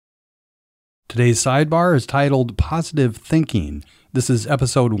Today's sidebar is titled Positive Thinking. This is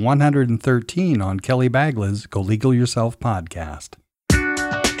episode 113 on Kelly Bagla's Go Legal Yourself podcast.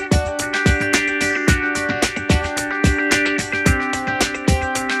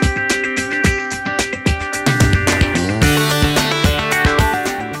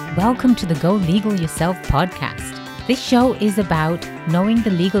 Welcome to the Go Legal Yourself podcast. This show is about knowing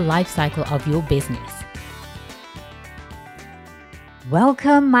the legal life cycle of your business.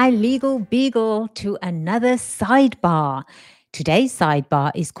 Welcome, my legal beagle, to another sidebar. Today's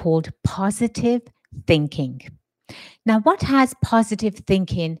sidebar is called Positive Thinking. Now, what has positive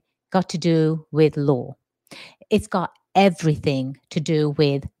thinking got to do with law? It's got everything to do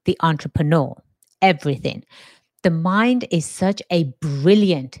with the entrepreneur. Everything. The mind is such a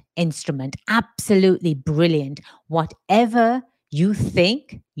brilliant instrument, absolutely brilliant. Whatever you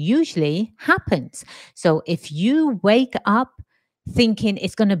think usually happens. So if you wake up thinking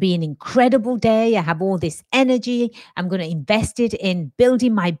it's going to be an incredible day, I have all this energy, I'm going to invest it in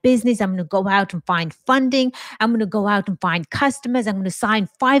building my business, I'm going to go out and find funding, I'm going to go out and find customers, I'm going to sign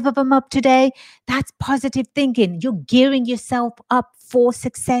 5 of them up today. That's positive thinking. You're gearing yourself up for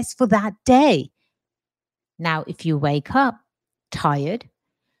success for that day. Now, if you wake up tired,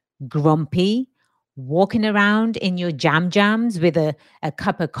 grumpy, walking around in your jams with a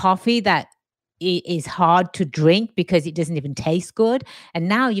cup of coffee that is hard to drink because it doesn't even taste good, and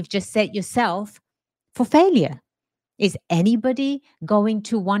now you've just set yourself for failure. Is anybody going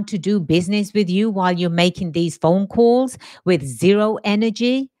to want to do business with you while you're making these phone calls with zero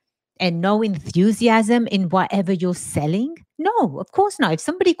energy and no enthusiasm in whatever you're selling? No, of course not. If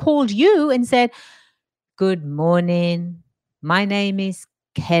somebody called you and said, "Good morning, my name is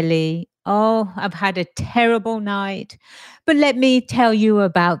Kelly. Oh, I've had a terrible night, but let me tell you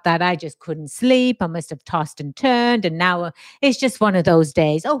about that. I just couldn't sleep. I must have tossed and turned, and now it's just one of those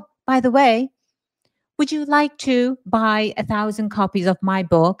days. Oh, by the way, would you like to buy 1,000 copies of my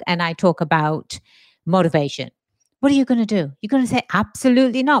book?" And I talk about motivation. What are you going to do? You're going to say,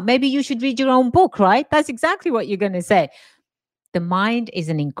 absolutely not. Maybe you should read your own book, right? That's exactly what you're going to say. The mind is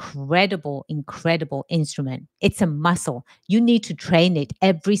an incredible, incredible instrument. It's a muscle. You need to train it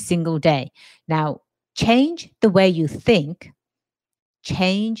every single day. Now, change the way you think,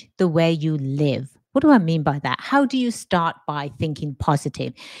 change the way you live. What do I mean by that? How do you start by thinking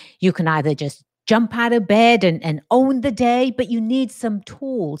positive? You can either just jump out of bed and own the day, but you need some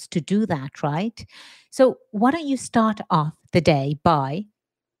tools to do that, right? So why don't you start off the day by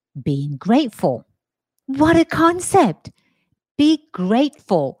being grateful? What a concept! Be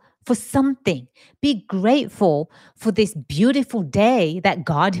grateful for something. Be grateful for this beautiful day that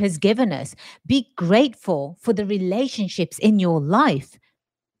God has given us. Be grateful for the relationships in your life.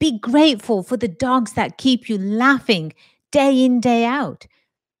 Be grateful for the dogs that keep you laughing day in, day out.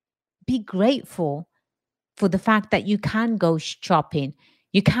 Be grateful for the fact that you can go shopping.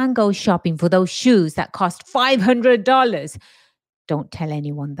 You can go shopping for those shoes that cost $500. Don't tell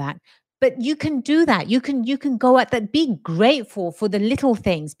anyone that. But you can do that. You can go at that. Be grateful for the little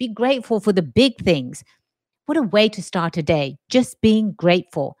things. Be grateful for the big things. What a way to start a day. Just being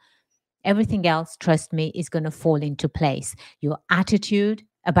grateful. Everything else, trust me, is going to fall into place. Your attitude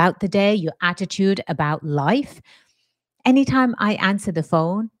about the day, your attitude about life. Anytime I answer the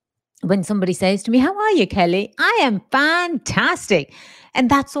phone, when somebody says to me, "How are you, Kelly?" I am fantastic. And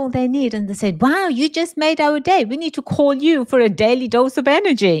that's all they need. And they said, "Wow, you just made our day. We need to call you for a daily dose of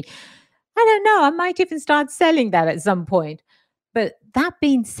energy." I don't know. I might even start selling that at some point. But that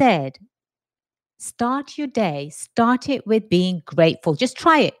being said, start your day. Start it with being grateful. Just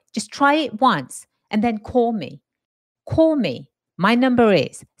try it. Just try it once and then call me. Call me. My number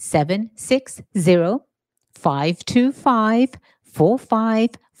is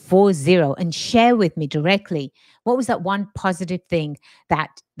 760-525-4540 and share with me directly. What was that one positive thing that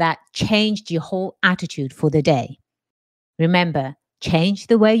changed your whole attitude for the day? Remember, change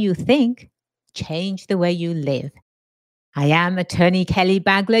the way you think, change the way you live. I am Attorney Kelly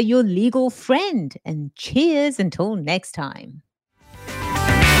Bagla, your legal friend, and cheers until next time.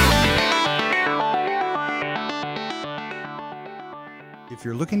 If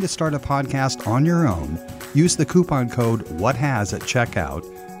you're looking to start a podcast on your own, use the coupon code WHATHAS at checkout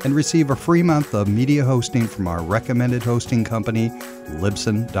and receive a free month of media hosting from our recommended hosting company,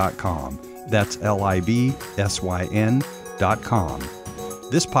 Libsyn.com. That's Libsyn.com.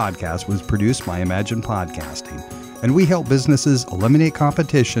 This podcast was produced by Imagine Podcasting, and we help businesses eliminate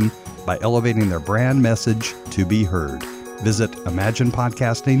competition by elevating their brand message to be heard. Visit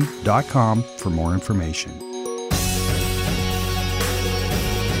ImaginePodcasting.com for more information.